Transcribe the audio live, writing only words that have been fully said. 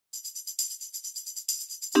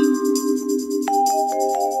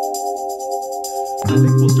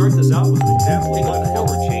think we'll start this out with an example of what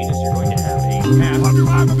forward changes. You're going to have a path.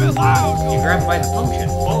 I'm a bit loud. You grab it by the function.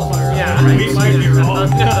 Qualifier. Yeah, Right. we might be wrong.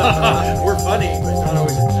 We're funny, but not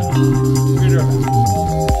always intentional. We're gonna do our best.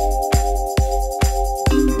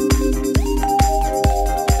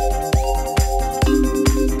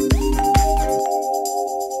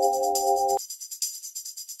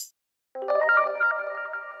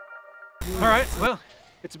 All right, well,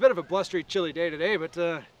 it's a bit of a blustery, chilly day today,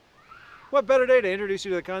 but what better day to introduce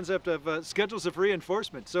you to the concept of schedules of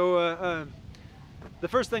reinforcement. So the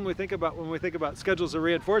first thing we think about when we think about schedules of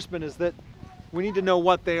reinforcement is that we need to know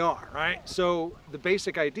what they are, right? So the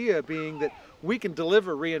basic idea being that we can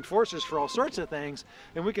deliver reinforcers for all sorts of things,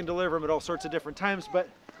 and we can deliver them at all sorts of different times, but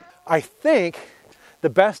I think the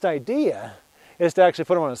best idea is to actually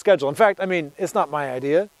put them on a schedule. In fact, I mean, it's not my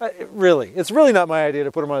idea. It's really not my idea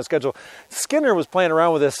to put them on a schedule. Skinner was playing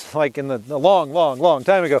around with this like in the long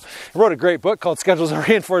time ago. He wrote a great book called Schedules of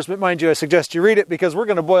Reinforcement. Mind you, I suggest you read it because we're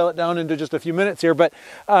going to boil it down into just a few minutes here. But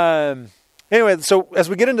anyway, so as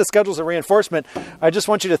we get into schedules of reinforcement, I just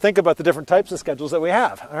want you to think about the different types of schedules that we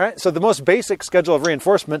have. All right. So the most basic schedule of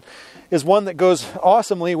reinforcement is one that goes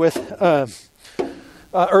awesomely with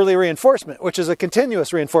early reinforcement, which is a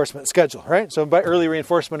continuous reinforcement schedule, right? So by early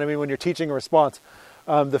reinforcement, I mean when you're teaching a response,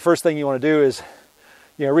 the first thing you want to do is,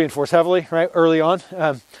 reinforce heavily, right, early on.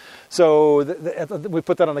 So we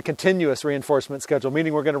put that on a continuous reinforcement schedule,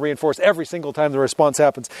 meaning we're going to reinforce every single time the response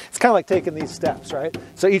happens. It's kind of like taking these steps, right?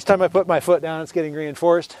 So each time I put my foot down, it's getting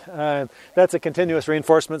reinforced. That's a continuous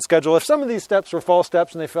reinforcement schedule. If some of these steps were false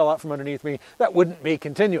steps and they fell out from underneath me, that wouldn't be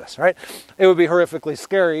continuous, right? It would be horrifically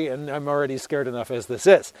scary, and I'm already scared enough as this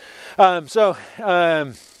is. So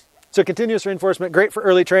continuous reinforcement, great for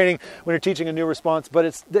early training when you're teaching a new response, but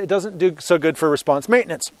it doesn't do so good for response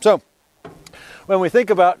maintenance. So when we think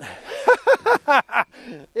about,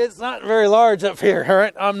 it's not very large up here, all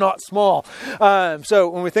right? I'm not small. So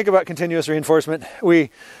when we think about continuous reinforcement, we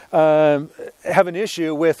have an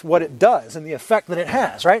issue with what it does and the effect that it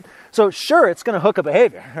has, right? So sure, it's going to hook a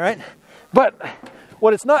behavior, all right? But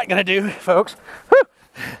what it's not going to do, folks,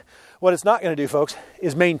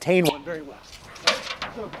 is maintain one very well.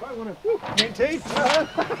 So if I want to maintain,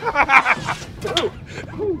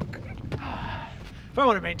 if I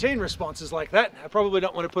want to maintain responses like that, I probably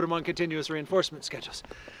don't want to put them on continuous reinforcement schedules.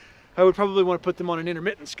 I would probably want to put them on an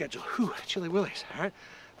intermittent schedule. Whew, chilly willies, all right?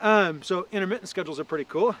 So intermittent schedules are pretty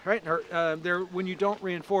cool, right? They're when you don't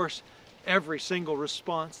reinforce every single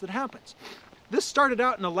response that happens. This started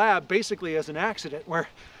out in a lab basically as an accident where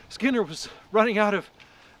Skinner was running out of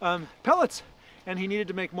pellets and he needed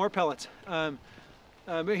to make more pellets.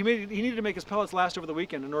 He needed to make his pellets last over the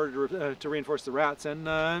weekend in order to reinforce the rats,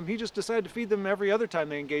 and he just decided to feed them every other time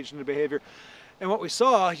they engaged in the behavior. And what we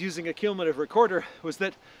saw using a cumulative recorder was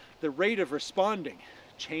that the rate of responding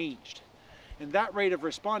changed. And that rate of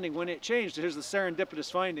responding, when it changed, here's the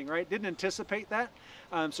serendipitous finding, right? Didn't anticipate that.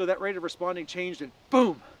 So that rate of responding changed, and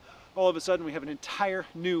boom, all of a sudden we have an entire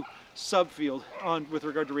new subfield with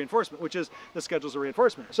regard to reinforcement, which is the schedules of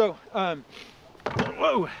reinforcement. So,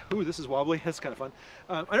 whoa, ooh, this is wobbly. That's kind of fun.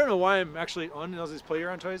 I don't know why I'm actually on those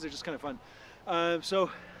play-around toys. They're just kind of fun.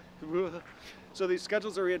 So these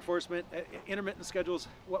schedules of reinforcement, intermittent schedules,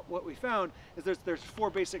 what we found is there's four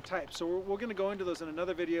basic types. So we're going to go into those in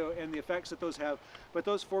another video and the effects that those have. But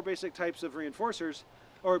those four basic types of reinforcers,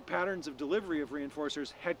 or patterns of delivery of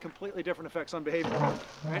reinforcers, had completely different effects on behavior,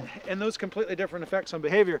 right? And those completely different effects on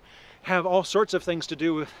behavior have all sorts of things to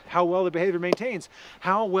do with how well the behavior maintains,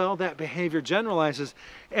 how well that behavior generalizes,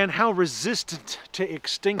 and how resistant to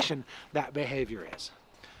extinction that behavior is.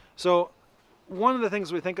 So one of the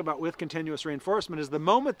things we think about with continuous reinforcement is the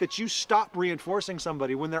moment that you stop reinforcing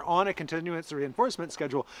somebody when they're on a continuous reinforcement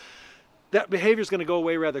schedule, that behavior is going to go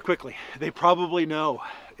away rather quickly. They probably know,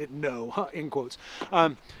 in quotes.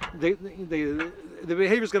 The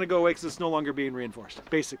behavior is going to go away because it's no longer being reinforced,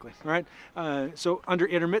 basically, right? So under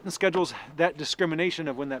intermittent schedules, that discrimination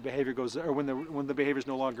of when that behavior goes, or when the behavior is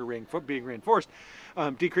no longer being reinforced,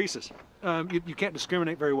 decreases. You can't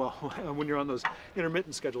discriminate very well when you're on those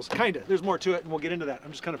intermittent schedules. Kinda. There's more to it, and we'll get into that.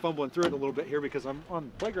 I'm just kind of fumbling through it a little bit here because I'm on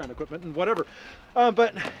playground equipment and whatever.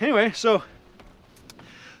 But anyway, so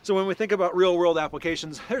when we think about real-world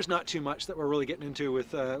applications, there's not too much that we're really getting into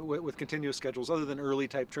with continuous schedules, other than early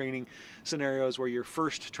type training scenarios where you're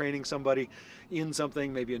first training somebody in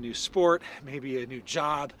something, maybe a new sport, maybe a new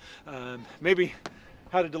job, maybe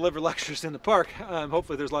how to deliver lectures in the park.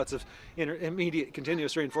 Hopefully there's lots of immediate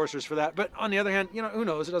continuous reinforcers for that. But on the other hand, you know, who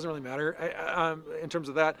knows? It doesn't really matter in terms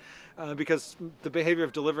of that, because the behavior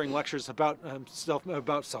of delivering lectures about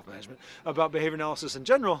self-management, about behavior analysis in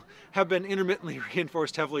general, have been intermittently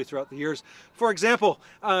reinforced heavily throughout the years. For example,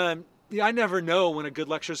 I never know when a good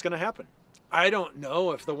lecture is going to happen. I don't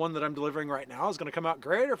know if the one that I'm delivering right now is going to come out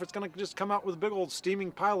great, or if it's going to just come out with a big old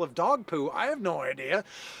steaming pile of dog poo. I have no idea.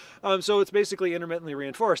 So it's basically intermittently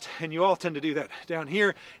reinforced, and you all tend to do that down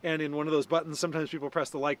here and in one of those buttons. Sometimes people press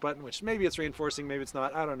the like button, which maybe it's reinforcing, maybe it's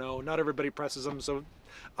not. I don't know. Not everybody presses them, so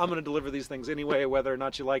I'm going to deliver these things anyway, whether or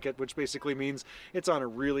not you like it, which basically means it's on a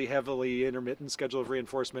really heavily intermittent schedule of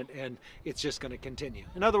reinforcement, and it's just going to continue.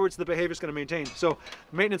 In other words, the behavior is going to maintain. So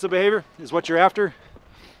maintenance of behavior is what you're after.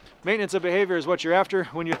 Maintenance of behavior is what you're after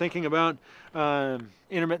when you're thinking about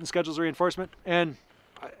intermittent schedules of reinforcement. And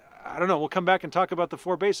I don't know, we'll come back and talk about the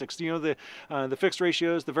 4 basics. You know, the fixed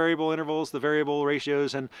ratios, the variable intervals, the variable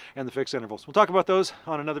ratios, and the fixed intervals. We'll talk about those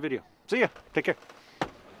on another video. See ya. Take care.